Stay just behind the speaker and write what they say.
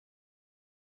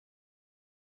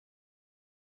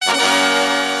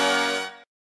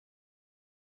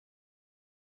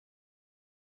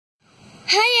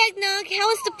Hi, Eggnog. How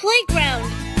was the playground?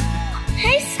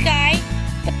 Hey, Skye.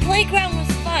 The playground was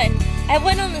fun. I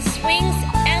went on the swings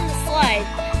and the slide.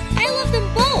 I love them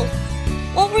both.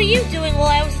 What were you doing while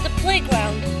I was at the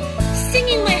playground?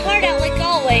 Singing my heart out like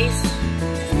always.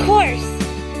 Of course.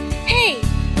 Hey,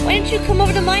 why don't you come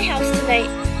over to my house tonight?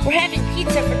 We're having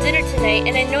pizza for dinner tonight,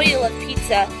 and I know you love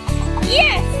pizza.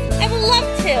 Yes, I would love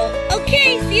to.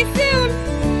 Okay, see you soon.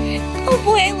 Oh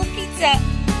boy, I love pizza.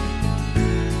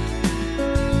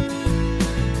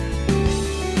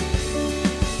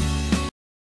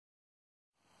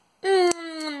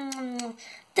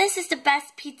 This is the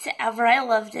best pizza ever. I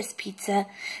love this pizza.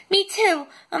 Me too.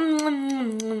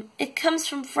 It comes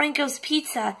from Franco's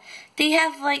Pizza. They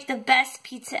have like the best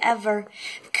pizza ever.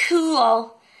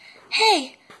 Cool.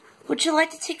 Hey, would you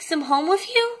like to take some home with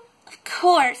you? Of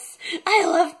course. I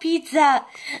love pizza.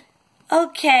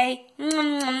 Okay. This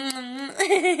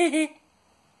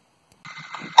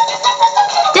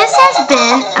has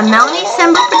been a Melanie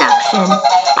Sember production.